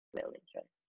Little intro.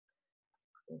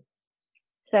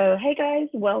 So, hey guys,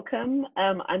 welcome.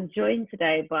 I'm joined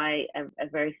today by a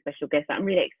very special guest that I'm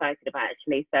really excited about,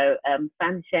 actually. So,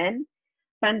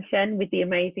 Fanshen with the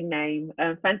amazing name.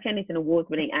 Fanshen is an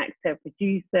award-winning actor,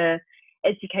 producer,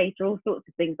 educator, all sorts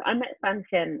of things. I met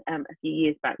Fanshen a few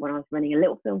years back when I was running a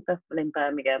little film festival in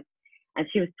Birmingham, and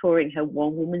she was touring her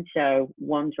one-woman show,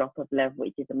 One Drop of Love,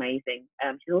 which is amazing.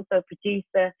 She's also a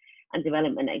producer and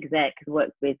development exec who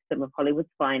works with some of Hollywood's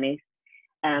finest.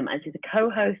 And she's a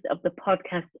co-host of the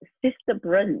podcast Sista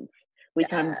Brunch,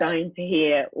 which I'm dying to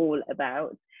hear all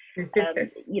about.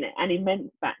 An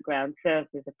immense background, served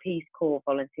as a Peace Corps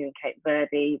volunteer in Cape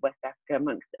Verde, West Africa,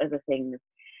 amongst other things,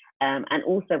 and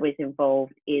also was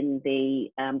involved in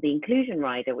the Inclusion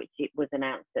Rider, which it was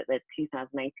announced at the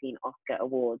 2018 Oscar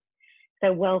Awards.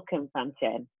 So welcome,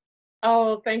 Fanshen.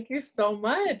 Oh, thank you so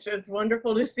much. It's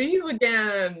wonderful to see you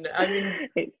again. I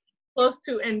mean, close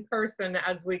to in person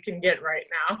as we can get right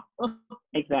now.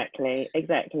 Exactly.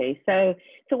 So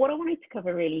what I wanted to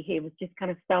cover really here was just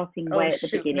kind of starting way at the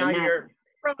beginning. Now you're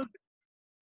frozen.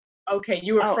 Okay,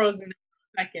 you were frozen in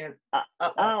a second.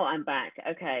 I'm back.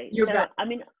 Okay. You're back. I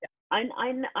mean,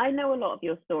 I know a lot of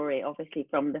your story, obviously,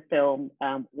 from the film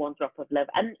One Drop of Love.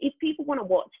 And if people want to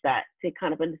watch that to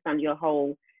kind of understand your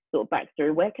whole sort of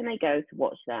backstory, where can they go to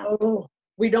watch that? Oh,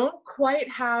 we don't quite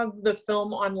have the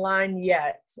film online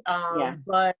yet,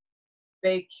 but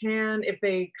they can, if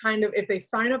they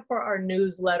sign up for our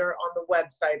newsletter on the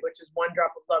website, which is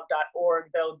onedropoflove.org,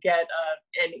 they'll get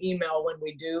an email when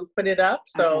we do put it up.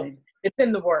 So it's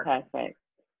in the works. Perfect.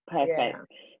 Yeah.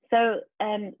 So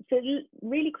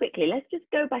really quickly, let's just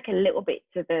go back a little bit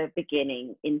to the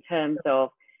beginning in terms of,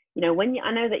 I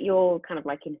know that you're kind of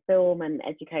like in film and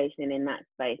education and in that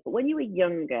space, but when you were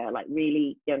younger, like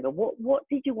really younger, what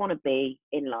did you want to be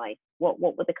in life? What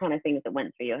were the kind of things that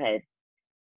went through your head?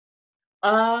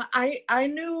 I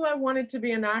knew I wanted to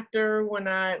be an actor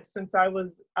since I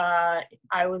was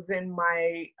in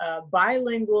my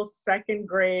bilingual second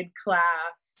grade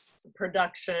class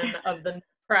production of The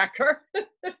Nutcracker.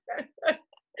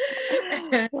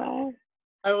 Wow.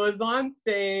 I was on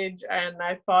stage and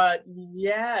I thought,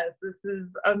 yes, this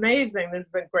is amazing. This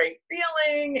is a great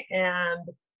feeling.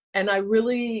 And I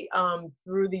really,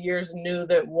 through the years, knew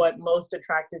that what most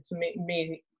attracted to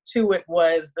me to it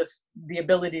was the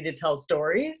ability to tell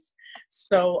stories.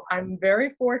 So I'm very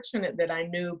fortunate that I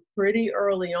knew pretty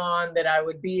early on that I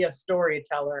would be a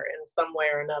storyteller in some way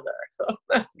or another. So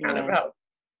that's kind of how.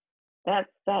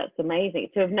 That's amazing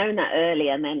to have known that early,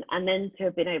 and then to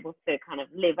have been able to kind of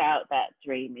live out that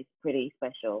dream is pretty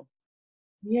special.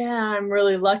 Yeah, I'm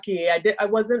really lucky. I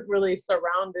wasn't really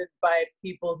surrounded by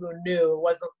people who knew. It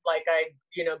wasn't like I,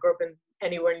 grew up in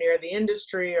anywhere near the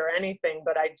industry or anything,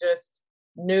 but I just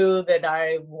knew that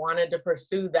I wanted to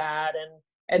pursue that.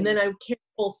 And then I came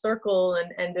full circle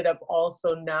and ended up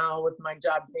also now with my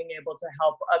job being able to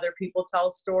help other people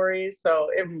tell stories. So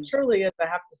it truly is, I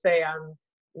have to say, I'm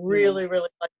really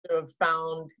lucky to have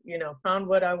found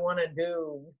what I want to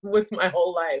do with my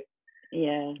whole life.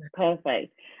 Yeah,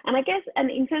 perfect. And I guess, and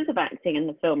in terms of acting in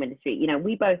the film industry,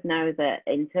 we both know that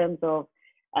in terms of,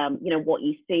 what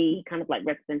you see kind of like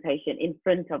representation in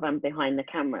front of and behind the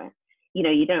camera,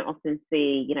 you don't often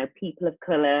see, people of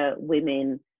color,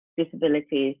 women,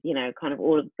 disabilities, kind of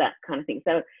all of that kind of thing.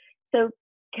 So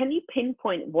can you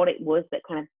pinpoint what it was that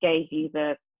kind of gave you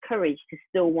the courage to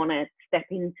still want to step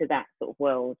into that sort of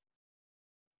world?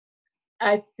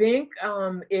 I think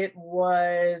it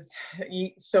was,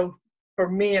 so for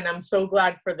me, and I'm so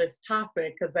glad for this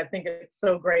topic because I think it's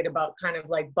so great about kind of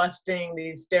like busting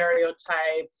these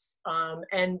stereotypes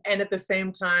and at the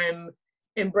same time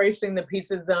embracing the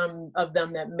pieces of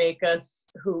them that make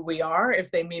us who we are, if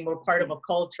they mean we're part of a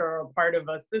culture or part of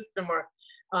a system or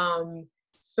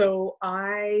so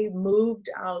I moved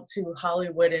out to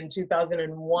Hollywood in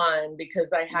 2001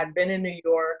 because I had been in New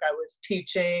York. I was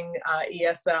teaching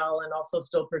ESL and also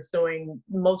still pursuing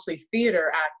mostly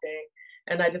theater acting.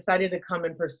 And I decided to come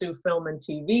and pursue film and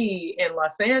TV in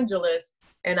Los Angeles.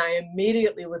 And I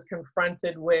immediately was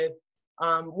confronted with,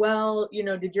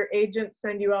 did your agent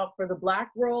send you out for the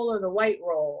black role or the white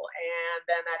role? And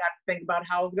then I'd have to think about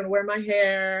how I was going to wear my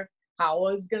hair, how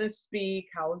I was going to speak,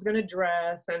 how I was going to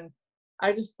dress. And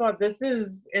I just thought, this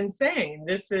is insane.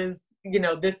 This is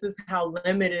how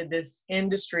limited this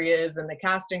industry is, and the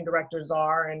casting directors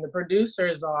are, and the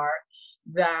producers are,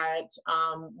 that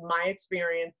my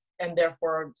experience, and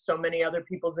therefore so many other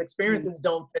people's experiences,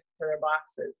 don't fit their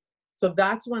boxes. So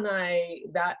that's when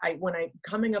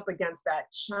coming up against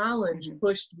that challenge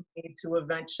pushed me to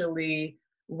eventually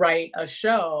write a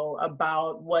show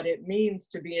about what it means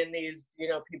to be in these,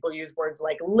 people use words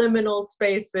like liminal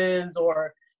spaces,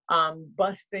 or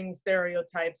busting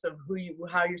stereotypes of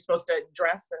how you're supposed to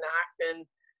dress and act.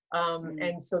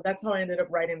 And so that's how I ended up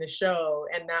writing the show.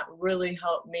 And that really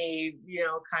helped me,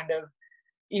 kind of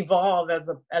evolve as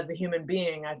a human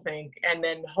being, I think, and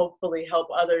then hopefully help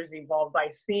others evolve by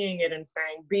seeing it and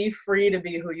saying, be free to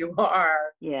be who you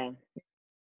are. Yeah.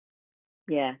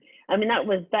 Yeah. I mean,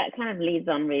 that kind of leads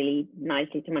on really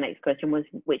nicely to my next question,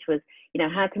 which was,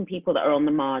 how can people that are on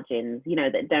the margins,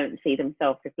 that don't see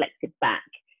themselves reflected back,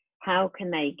 how can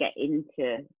they get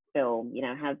into film?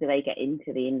 How do they get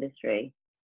into the industry?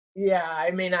 Yeah,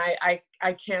 I mean, I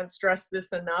can't stress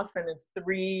this enough, and it's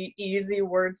 3 easy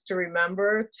words to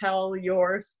remember. Tell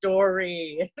your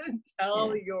story.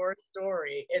 Tell your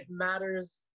story. It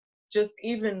matters just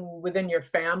even within your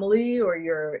family or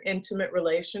your intimate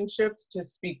relationships, to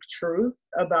speak truth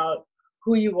about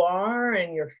who you are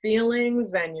and your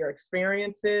feelings and your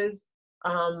experiences.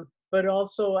 But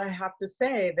also, I have to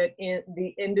say that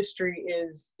the industry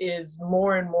is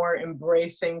more and more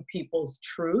embracing people's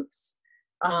truths,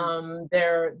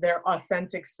 their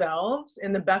authentic selves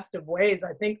in the best of ways.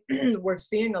 I think we're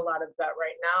seeing a lot of that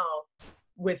right now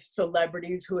with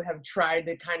celebrities who have tried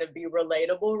to kind of be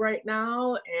relatable right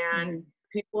now, and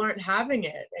people aren't having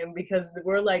it. And because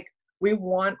we're like, we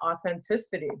want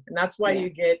authenticity, and that's why you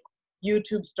get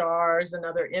YouTube stars and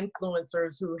other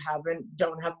influencers who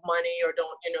don't have money, or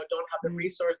don't have the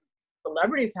resources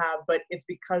celebrities have, but it's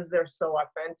because they're so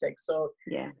authentic. So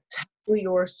tell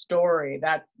your story.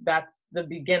 That's the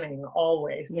beginning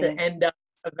always, to end up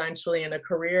eventually in a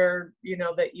career,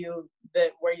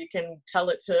 where you can tell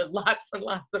it to lots and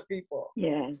lots of people.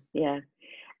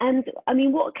 And I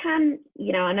mean, what can,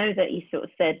 I know that you sort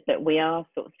of said that we are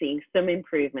sort of seeing some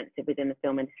improvements within the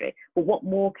film industry, but what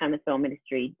more can the film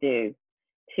industry do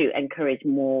to encourage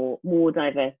more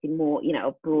diversity, more,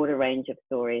 a broader range of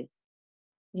stories?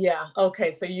 Yeah.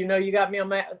 Okay. So, you got me on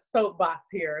my soapbox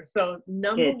here. So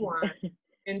number one,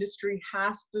 industry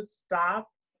has to stop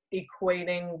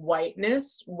equating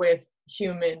whiteness with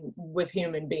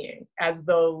human being, as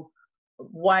though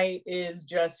white is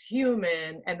just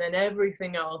human and then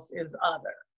everything else is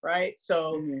other, right?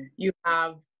 So you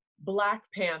have Black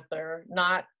Panther,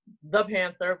 not the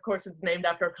Panther, of course it's named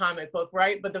after a comic book,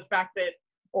 right? But the fact that,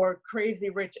 or Crazy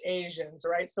Rich Asians,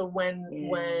 right? So when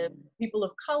people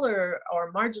of color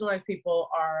or marginalized people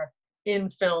are in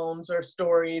films or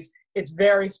stories, it's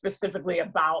very specifically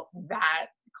about that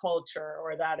culture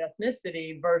or that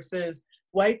ethnicity, versus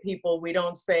white people. We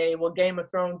don't say, well, Game of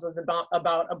Thrones was about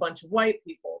a bunch of white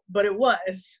people, but it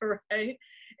was, right?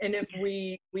 And if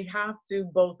we have to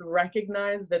both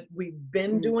recognize that we've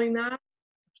been doing that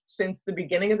since the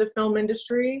beginning of the film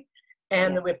industry,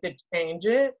 and that we have to change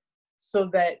it, so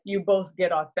that you both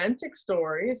get authentic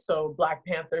stories. So Black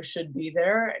Panther should be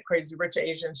there, Crazy Rich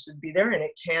Asians should be there, and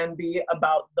it can be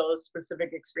about those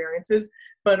specific experiences.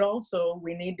 But also,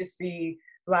 we need to see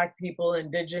Black people,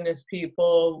 Indigenous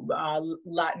people,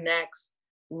 Latinx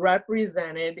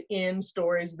represented in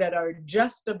stories that are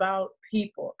just about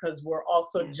people, because we're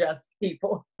also just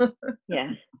people.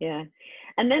 And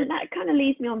then that kind of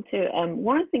leads me on to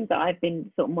one of the things that I've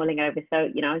been sort of mulling over. So,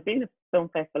 I was doing a film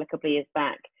festival a couple of years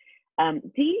back.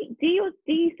 Do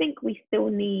you think we still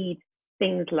need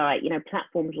things like,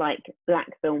 platforms like Black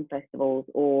film festivals,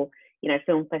 or,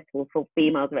 film festivals for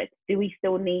female directors? Do we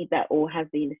still need that, or has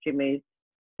the industry moved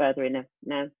further enough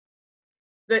now?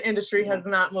 The industry has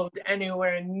not moved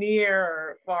anywhere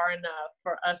near far enough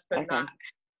for us to not have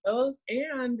those.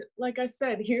 And like I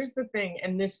said, here's the thing,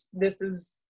 and this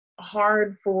is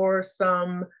hard for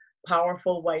some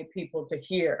powerful white people to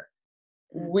hear.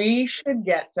 We should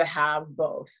get to have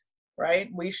both, right?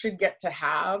 We should get to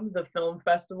have the film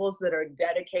festivals that are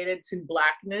dedicated to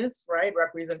Blackness, right?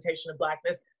 Representation of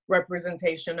Blackness,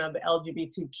 representation of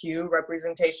LGBTQ,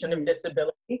 representation of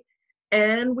disability.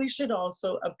 And we should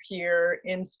also appear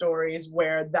in stories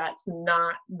where that's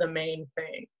not the main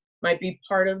thing. Might be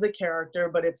part of the character,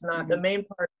 but it's not the main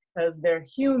part, because they're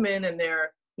human and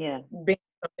they're being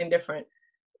something different.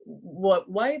 What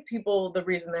white people, the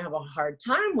reason they have a hard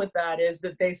time with that is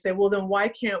that they say, well, then why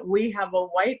can't we have a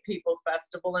white people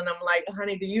festival? And I'm like,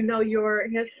 honey, do you know your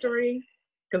history?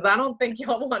 Because I don't think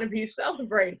y'all want to be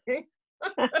celebrating.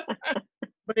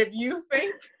 But if you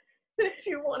think that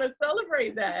you want to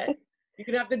celebrate that, you're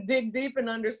going to have to dig deep and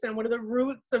understand what are the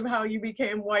roots of how you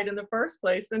became white in the first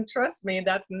place. And trust me,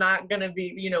 that's not going to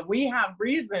be, we have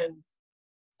reasons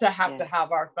to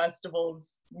have our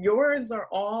festivals. Yours are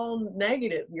all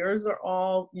negative. Yours are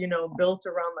all, built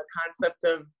around the concept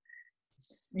of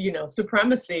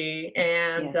supremacy.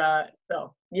 And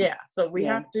so we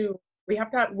have to,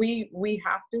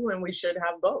 and we should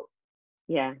have both.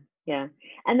 Yeah. Yeah.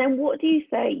 And then what do you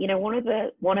say, one of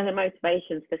the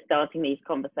motivations for starting these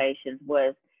conversations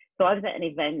was, so I was at an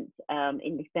event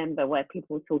in December where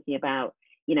people were talking about,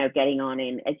 getting on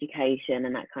in education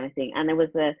and that kind of thing. And it was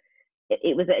at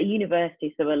a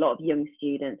university, so a lot of young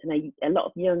students and a lot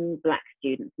of young Black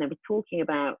students, and they were talking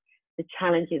about the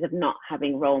challenges of not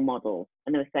having role models.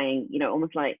 And they were saying,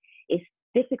 almost like it's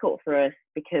difficult for us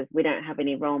because we don't have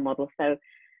any role models. So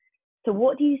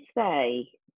what do you say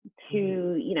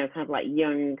to, kind of like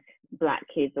young Black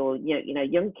kids or,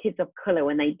 young kids of color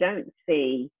when they don't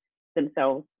see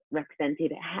themselves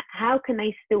represented? How can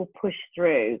they still push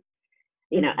through,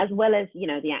 as well as,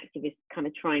 the activists kind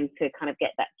of trying to kind of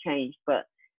get that change? But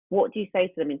what do you say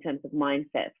to them in terms of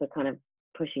mindset for kind of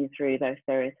pushing through those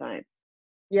stereotypes?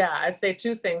 Yeah, I say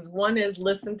two things. One is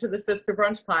listen to the Sista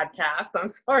Brunch podcast. I'm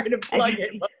sorry to plug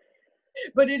it,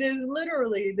 but it is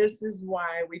literally, this is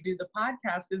why we do the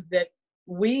podcast, is that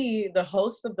we, the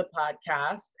hosts of the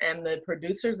podcast and the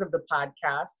producers of the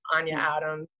podcast, Anya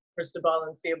Adams, Cristobal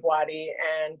and Siabwadi,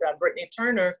 and Brittany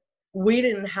Turner, we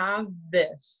didn't have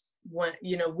this when,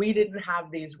 we didn't have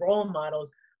these role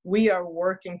models. We are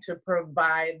working to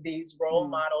provide these role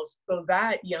models so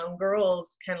that young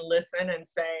girls can listen and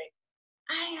say,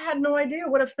 I had no idea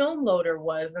what a film loader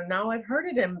was, and now I've heard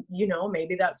it, and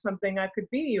maybe that's something I could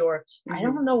be, or I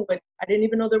don't know I didn't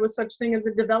even know there was such thing as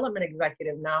a development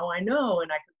executive. Now I know,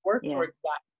 and I could work towards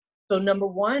that. So number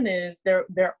one is there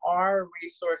are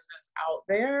resources out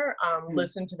there.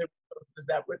 Listen to the resources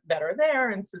that are there,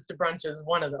 and Sista Brunch is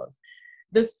one of those.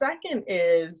 The second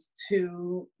is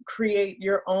to create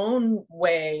your own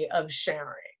way of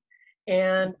sharing.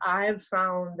 And I've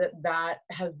found that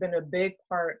has been a big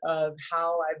part of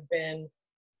how I've been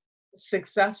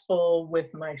successful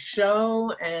with my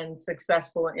show and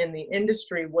successful in the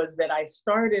industry, was that I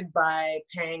started by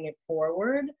paying it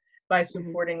forward, by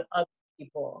supporting other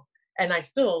people. And I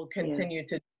still continue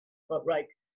to, but like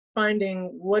finding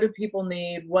what do people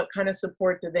need, what kind of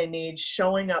support do they need,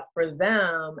 showing up for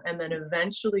them. And then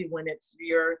eventually when it's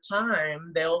your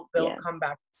time, they'll come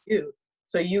back to you.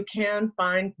 So you can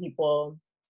find people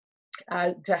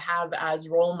to have as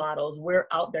role models. We're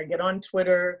out there. Get on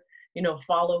Twitter,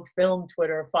 follow film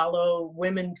Twitter, follow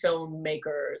women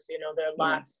filmmakers. There are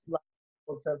lots of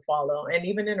people to follow and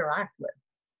even interact with.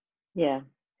 Yeah.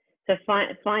 So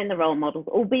find the role models,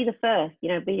 or be the first.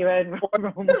 Be your own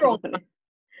role model.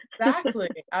 Exactly.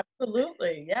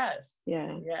 Absolutely. Yes.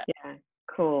 Yeah.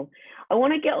 Cool. I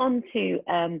want to get on to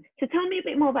tell me a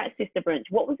bit more about Sista Brunch.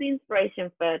 What was the inspiration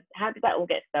for, how did that all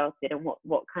get started, and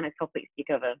what kind of topics do you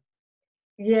cover?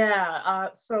 Yeah.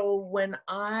 So when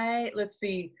I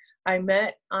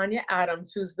met Anya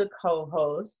Adams, who's the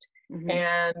co-host,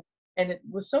 and it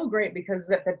was so great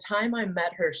because at the time I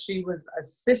met her, she was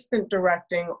assistant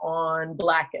directing on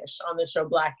Blackish, on the show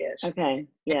Blackish. Okay.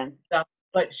 Yeah.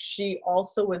 But she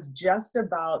also was just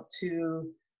about to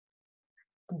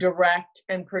direct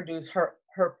and produce her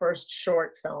first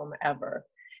short film ever.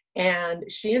 And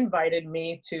she invited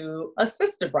me to a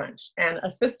Sista Brunch. And a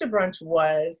Sista Brunch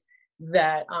was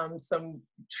that some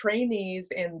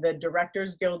trainees in the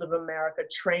Directors Guild of America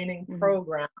training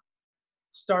program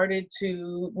started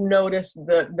to notice,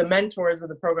 the mentors of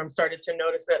the program started to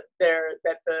notice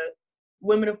that the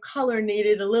women of color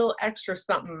needed a little extra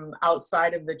something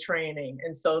outside of the training.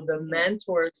 And so the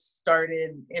mentors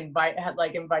started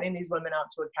inviting these women out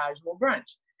to a casual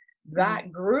brunch.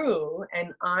 That grew,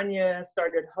 and Anya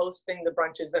started hosting the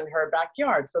brunches in her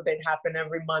backyard. So they'd happen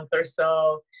every month or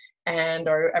so,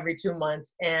 or every 2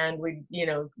 months, and we'd,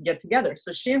 get together.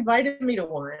 So she invited me to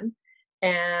one,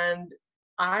 and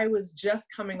I was just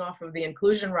coming off of the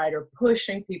inclusion rider,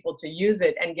 pushing people to use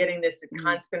it and getting this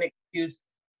constant excuse.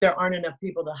 There aren't enough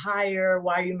people to hire.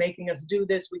 Why are you making us do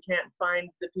this? We can't find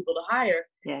the people to hire.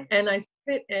 Yeah. And I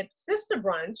sit at Sista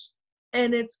Brunch,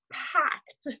 and it's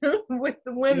packed with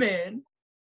the women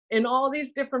in all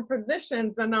these different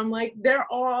positions. And I'm like, they're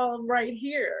all right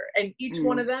here. And each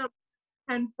one of them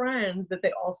had friends that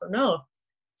they also know.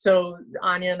 So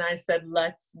Anya and I said,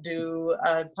 let's do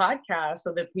a podcast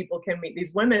so that people can meet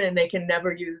these women and they can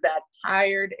never use that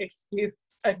tired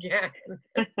excuse again.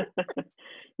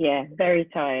 Yeah, very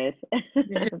tired.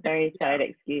 Very tired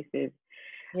excuses.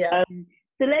 Yeah.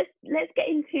 So let's get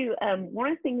into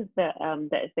one of the things that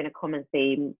that has been a common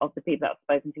theme of the people that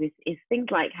I've spoken to is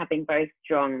things like having very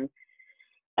strong,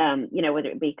 whether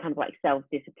it be kind of like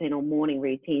self-discipline or morning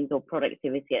routines or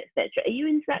productivity, etc. Are you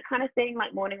into that kind of thing,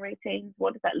 like morning routines?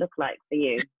 What does that look like for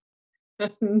you?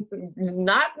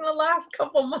 Not in the last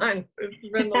couple months. It's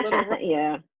been a little rough.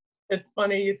 Yeah. It's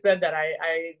funny you said that.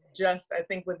 I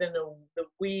think within the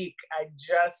week, I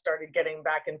just started getting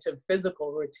back into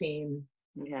physical routine.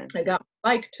 Yeah. I got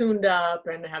my bike tuned up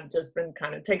and have just been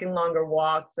kind of taking longer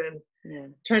walks and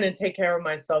trying to take care of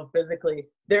myself physically.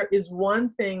 There is one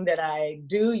thing that I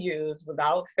do use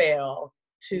without fail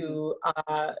to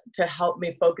help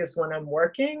me focus when I'm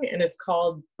working, and it's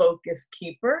called Focus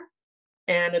Keeper,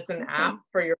 and it's an app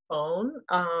for your phone.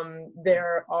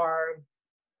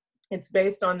 It's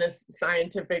based on this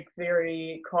scientific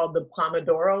theory called the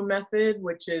Pomodoro method,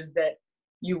 which is that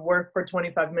you work for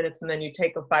 25 minutes and then you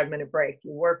take a 5-minute break.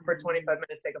 You work for 25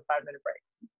 minutes, take a 5-minute break.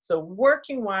 So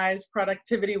working wise,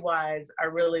 productivity wise, I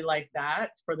really like that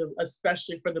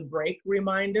especially for the break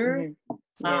reminder.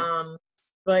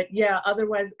 But yeah,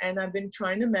 otherwise, and I've been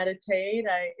trying to meditate.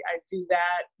 I do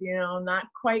that, not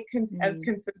quite as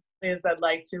consistently as I'd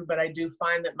like to, but I do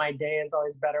find that my day is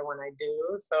always better when I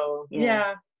do. So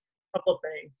yeah, a couple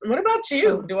things. What about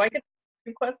you? Do I get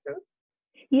 2 questions?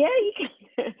 Yeah, you can.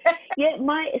 Yeah,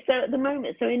 so at the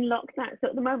moment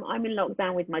I'm in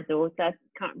lockdown with my daughter. I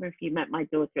can't remember if you met my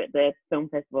daughter at the film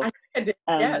festival. I did,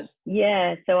 yes.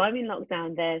 Yeah, so I'm in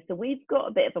lockdown there. So we've got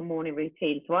a bit of a morning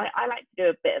routine. So I like to do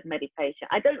a bit of meditation.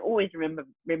 I don't always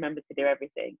remember to do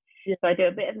everything. Yeah. So I do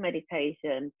a bit of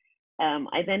meditation.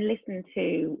 I then listen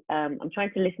to, I'm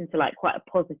trying to listen to like quite a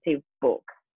positive book,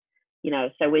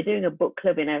 so we're doing a book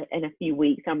club in a few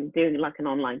weeks. I'm doing like an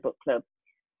online book club.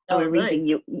 So we're reading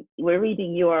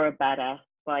You Are a Badass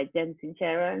by Jen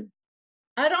Sincero.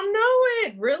 I don't know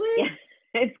it, really? Yeah,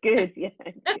 it's good. Yeah,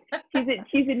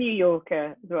 she's a New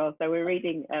Yorker as well. So we're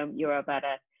reading You Are a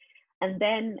Badass, and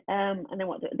then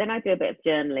then I do a bit of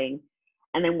journaling,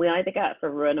 and then we either go out for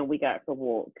a run or we go out for a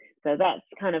walk. So that's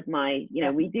kind of my,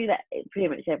 we do that pretty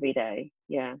much every day.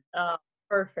 Yeah. Oh,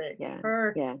 perfect. Yeah.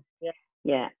 Perfect.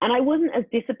 Yeah. And I wasn't as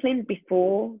disciplined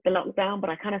before the lockdown, but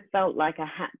I kind of felt like I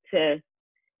had to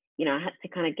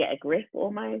kind of get a grip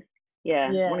almost.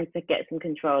 Wanted to get some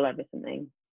control over something.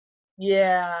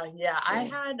 Yeah. I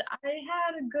had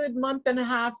a good month and a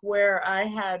half where I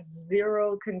had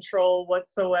zero control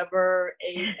whatsoever,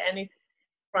 ate anything in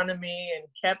front of me and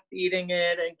kept eating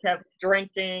it and kept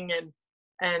drinking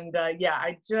and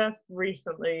I just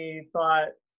recently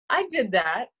thought I did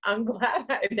that. I'm glad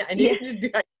I needed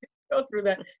to go through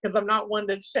that, because I'm not one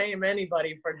to shame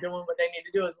anybody for doing what they need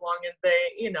to do, as long as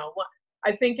they,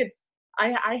 I think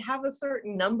I have a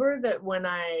certain number that when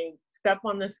I step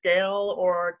on the scale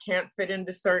or can't fit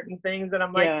into certain things, that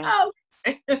I'm like, oh,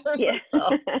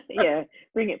 so.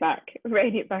 Bring it back,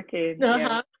 rein it back in.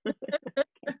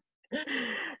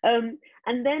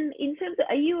 And then in terms of,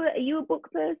 are you a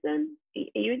book person? Are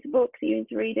you into books? Are you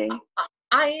into reading?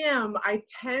 I am. I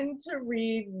tend to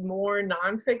read more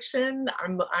nonfiction.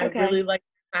 I really like to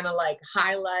kind of like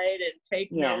highlight and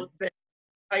take notes and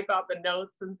type out the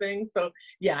notes and things. So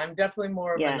yeah, I'm definitely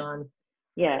more of a non.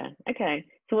 Yeah. Okay.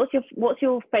 So what's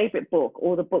your favorite book,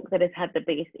 or the book that has had the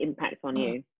biggest impact on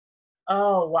you?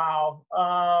 Oh wow.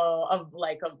 Of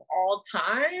all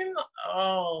time.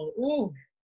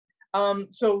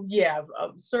 So yeah,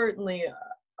 certainly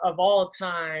of all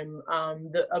time,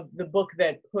 the book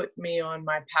that put me on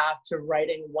my path to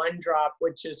writing One Drop,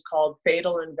 which is called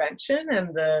Fatal Invention,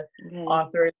 and the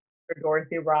author is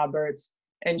Dorothy Roberts,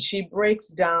 and she breaks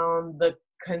down the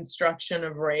construction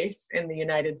of race in the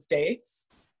United States,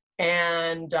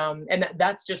 and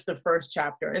that's just the first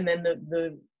chapter, and then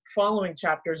the following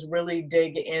chapters really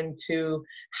dig into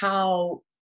how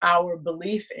our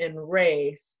belief in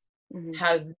race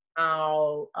has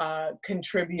now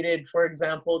contributed, for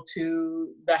example,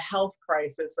 to the health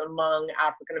crisis among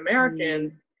African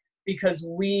Americans, because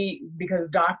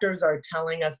doctors are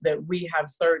telling us that we have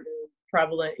certain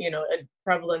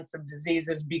prevalence of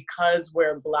diseases because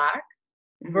we're Black,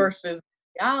 versus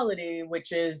reality,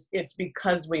 which is it's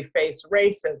because we face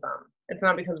racism. It's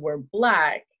not because we're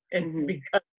Black, it's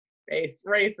because we face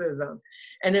racism.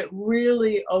 And it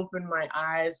really opened my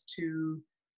eyes to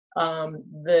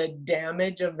the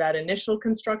damage of that initial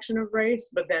construction of race,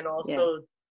 but then also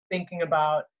thinking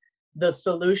about the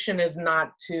solution is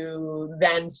not to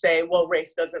then say, well,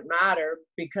 race doesn't matter,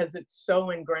 because it's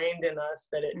so ingrained in us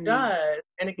that it does,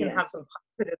 and it can have some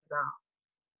positives now.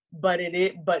 But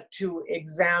to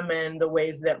examine the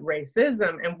ways that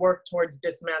racism, and work towards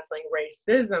dismantling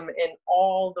racism in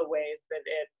all the ways that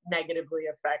it negatively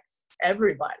affects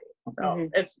everybody. So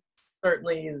it's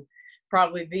certainly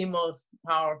probably the most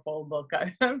powerful book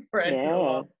I've read.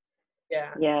 I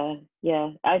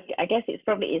guess it's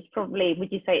probably,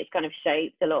 would you say it's kind of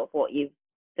shaped a lot of what you've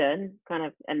done, kind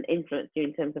of, and influenced you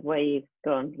in terms of where you've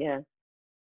gone?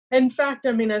 In fact,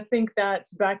 I mean, I think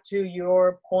that's back to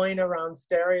your point around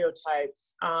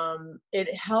stereotypes.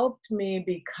 It helped me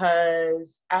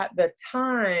because at the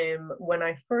time when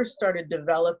I first started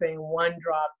developing One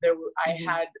Drop, I Hmm.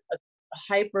 had a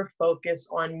hyper focus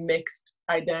on mixed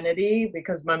identity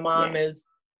because my mom Yeah. is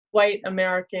white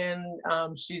American.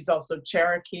 She's also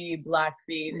Cherokee,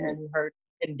 Blackfeet, Hmm.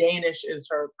 and Danish is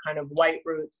her kind of white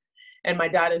roots. And my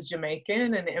dad is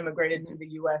Jamaican and immigrated Hmm. to the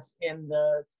US in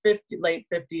the late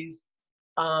 50s.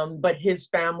 But his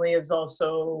family is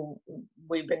also,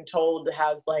 we've been told,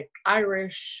 has like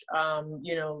Irish,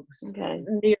 Okay.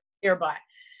 nearby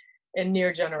in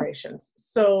near generations.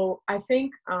 So I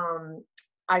think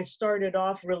I started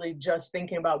off really just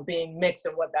thinking about being mixed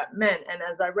and what that meant. And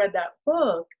as I read that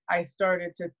book, I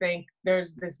started to think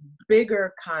there's this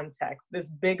bigger context, this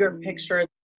bigger Mm. picture,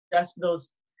 just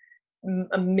those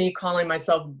me calling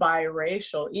myself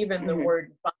biracial. Even the Hmm.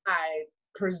 word bi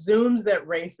presumes that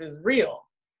race is real,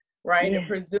 right? It Yeah.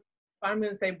 presumes, if I'm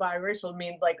going to say biracial,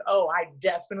 means like, oh, I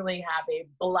definitely have a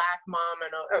black mom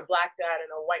and a black dad and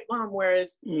a white mom,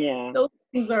 whereas Yeah. those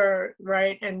things are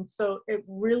right. And so it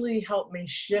really helped me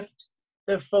shift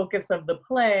the focus of the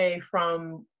play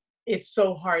from it's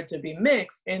so hard to be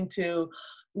mixed into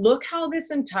look how this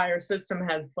entire system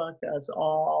has fucked us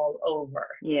all over.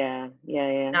 Yeah. Yeah.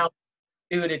 Yeah. Now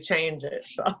do to change it.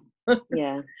 So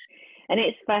Yeah. And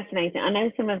it's fascinating. I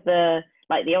know some of the,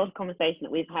 like the old conversation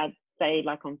that we've had, say,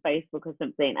 like on Facebook or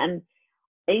something, and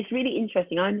it's really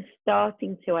interesting. I'm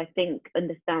starting to, I think,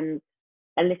 understand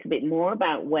a little bit more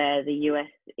about where the US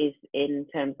is in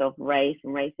terms of race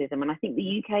and racism. And I think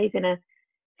the UK is in a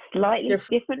slightly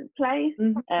different. different place,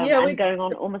 Yeah, and going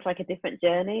on almost like a different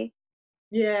journey.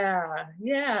 yeah.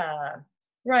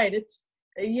 Right.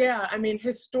 Yeah, I mean,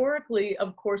 historically,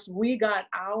 of course, we got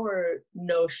our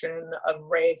notion of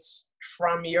race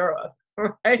from Europe,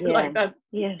 right? Yeah. Like that's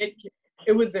Yeah. it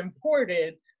it was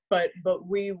imported, but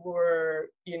we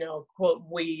were, quote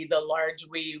we, the large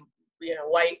we,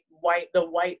 the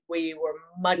white we were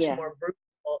much Yeah. more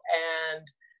brutal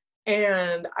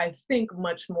and I think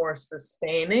much more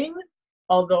sustaining,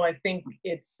 although I think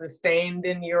it's sustained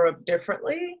in Europe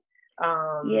differently.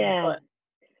 Yeah. But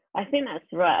I think that's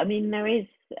right. I mean, there is,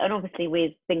 and obviously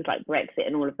with things like Brexit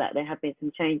and all of that, there have been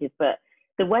some changes. But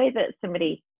the way that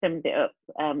somebody summed it up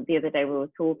the other day we were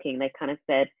talking, they kind of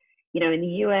said, in the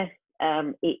US,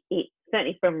 it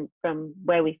certainly from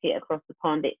where we see it across the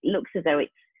pond, it looks as though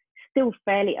it's still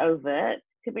fairly overt,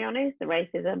 to be honest, the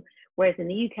racism. Whereas in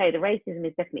the UK, the racism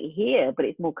is definitely here, but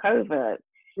it's more covert.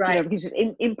 right. Because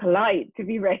it's impolite to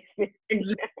be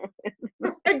racist.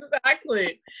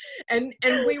 Exactly. And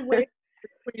we weigh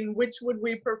between which would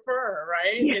we prefer,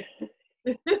 right? Yeah.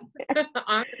 It's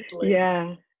honestly,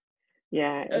 Yeah.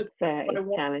 Yeah, it's what I it's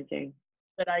want challenging.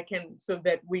 that I can so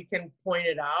that we can point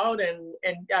it out. And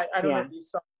I don't know Yeah. if you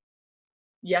saw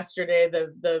yesterday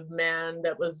the man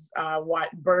that was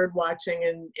bird watching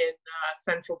in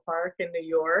Central Park in New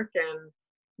York, and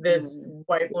this Mm.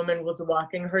 white woman was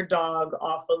walking her dog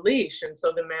off a leash, and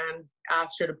so the man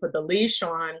asked her to put the leash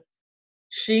on.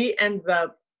 She ends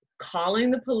up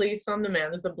calling the police on the man.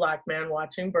 There's a black man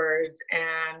watching birds,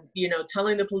 and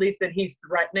telling the police that he's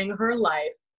threatening her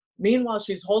life. Meanwhile,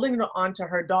 she's holding on to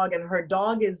her dog, and her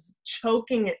dog is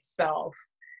choking itself,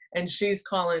 and she's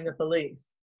calling the police.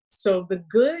 So the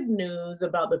good news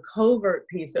about the covert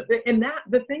piece of it, and that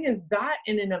the thing is that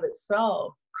in and of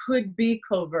itself could be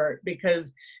covert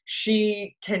because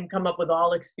she can come up with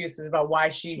all excuses about why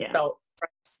she Yeah. felt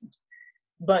threatened.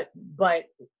 But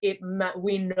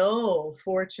we know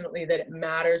fortunately that it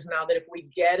matters now, that if we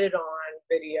get it on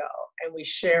video and we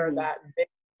share Mm. that video,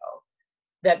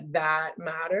 that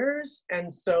matters.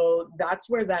 And so that's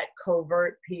where that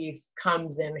covert piece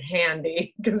comes in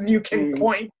handy because you can Mm.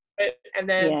 point to it and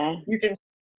then Yeah. you can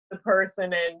the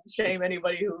person and shame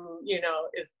anybody who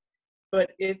is.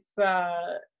 But it's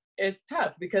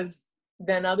tough because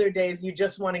then other days you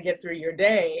just want to get through your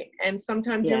day, and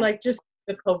sometimes you're Yeah. like, just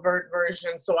the covert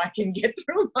version so I can get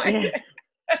through my Yeah.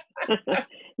 day.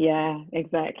 Yeah,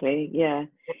 exactly. Yeah.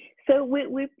 So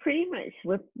we're pretty much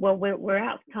we're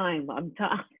out of time. I'm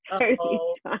totally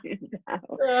Oh, timed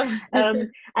out. uh,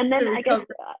 And then we I guess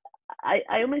covered.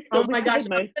 I almost Oh feel we've my gosh, covered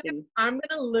most things. I'm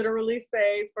gonna literally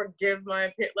say forgive my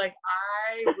opinion. Like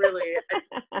I really,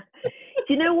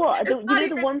 Do you know what? it's not The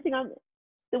even. one thing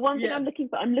Yes. I'm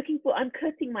looking for. I'm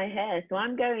cutting my hair, so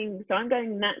I'm going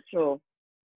natural,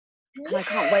 and Yes.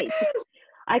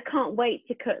 I can't wait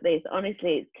to cut this.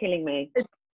 Honestly, it's killing me.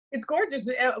 It's gorgeous.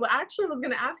 Actually, I was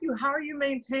going to ask you, how are you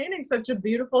maintaining such a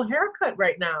beautiful haircut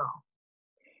right now?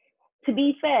 To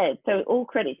be fair, so all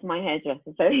credit to my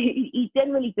hairdresser. So he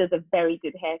generally does a very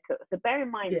good haircut. So bear in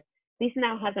mind, this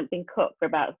now hasn't been cut for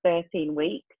about 13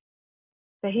 weeks.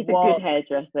 So he's a good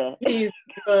hairdresser. He's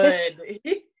good.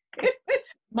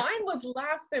 Mine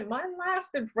lasted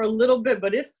for a little bit,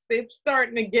 but it's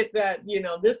starting to get that, you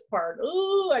know, this part.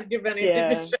 Ooh, I'd give anything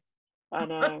to show. I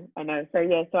know. So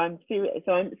yeah, I'm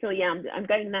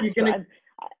going natural.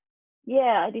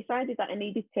 I decided that I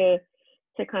needed to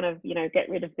kind of, you know, get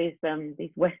rid of these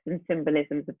Western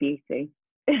symbolisms of beauty.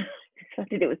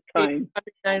 Decided it was time.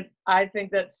 I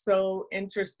think that's so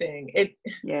interesting.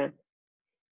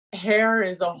 Hair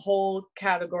is a whole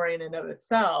category in and of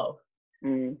itself.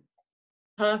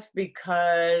 Tough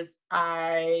because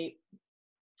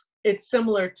it's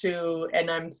similar to,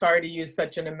 and I'm sorry to use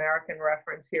such an American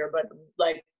reference here, but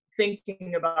like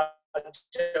thinking about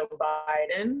Joe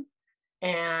Biden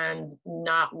and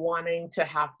not wanting to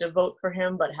have to vote for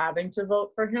him, but having to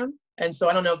vote for him. And so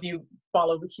I don't know if you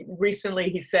followed, recently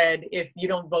he said, if you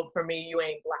don't vote for me, you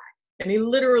ain't black. And he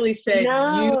literally said,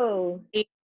 no. You ain't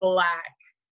black.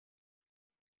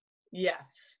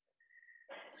 Yes.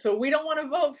 So we don't want to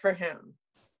vote for him,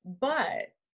 but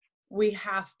we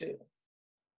have to,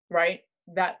 right?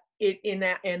 That in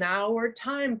our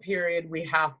time period, we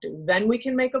have to. Then we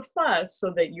can make a fuss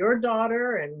so that your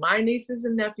daughter and my nieces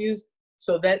and nephews,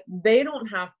 so that they don't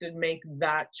have to make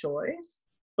that choice.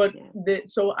 But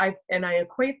I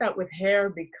equate that with hair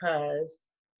because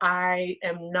I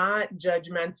am not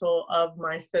judgmental of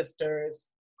my sisters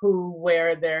who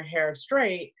wear their hair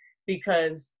straight,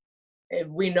 because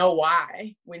we know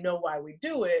why we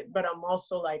do it. But I'm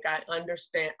also like, I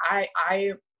understand,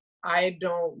 I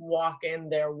don't walk in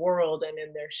their world and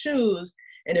in their shoes.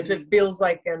 And if it feels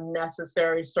like a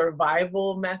necessary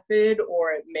survival method,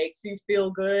 or it makes you feel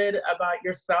good about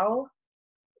yourself,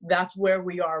 that's where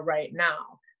we are right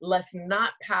now. Let's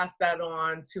not pass that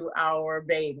on to our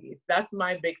babies. That's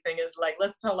my big thing, is like,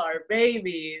 let's tell our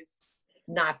babies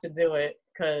not to do it,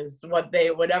 because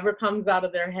whatever comes out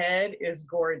of their head is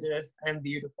gorgeous and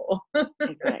beautiful.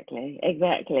 Exactly.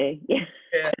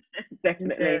 Yeah.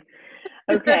 Definitely. Yeah.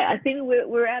 Okay, I think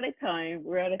we're out of time.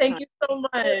 Thank you so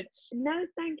much. No,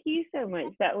 thank you so much.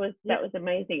 That was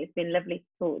amazing. It's been lovely to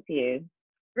talk to you.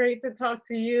 Great to talk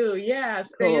to you. Yeah,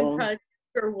 stay in touch.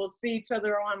 Sure, we'll see each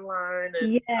other online.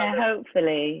 And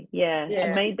hopefully. Yeah.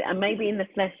 And maybe in the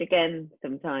flesh again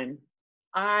sometime.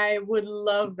 I would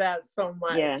love that so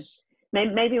much. Yeah.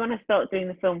 Maybe when I start doing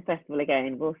the film festival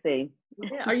again, we'll see.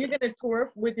 Yeah. Are you going to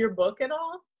tour with your book at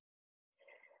all?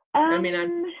 Who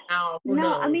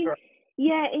knows? I mean,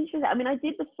 yeah, interesting. I mean, I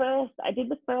did the first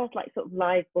like sort of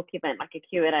live book event, like a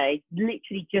Q&A,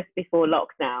 literally just before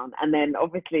lockdown, and then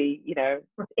obviously, you know,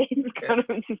 it's kind of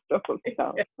just stopped.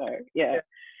 So yeah.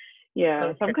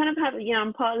 Okay. So I'm kind of having, you know,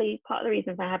 I'm part of the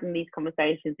reason for having these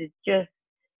conversations is just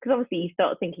because obviously you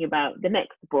start thinking about the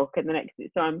next book and the next.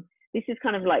 So this is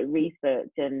kind of like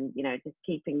research and, you know, just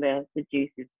keeping the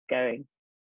juices going.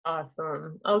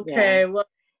 Awesome. Okay. Well,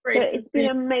 great to see. It's been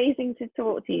amazing to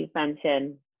talk to you,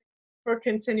 Fanshen. For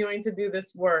continuing to do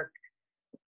this work.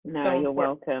 No, you're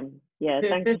welcome. Yeah,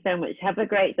 thank you so much. Have a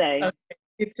great day. Okay,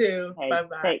 you too. Okay,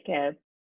 bye-bye. Take care.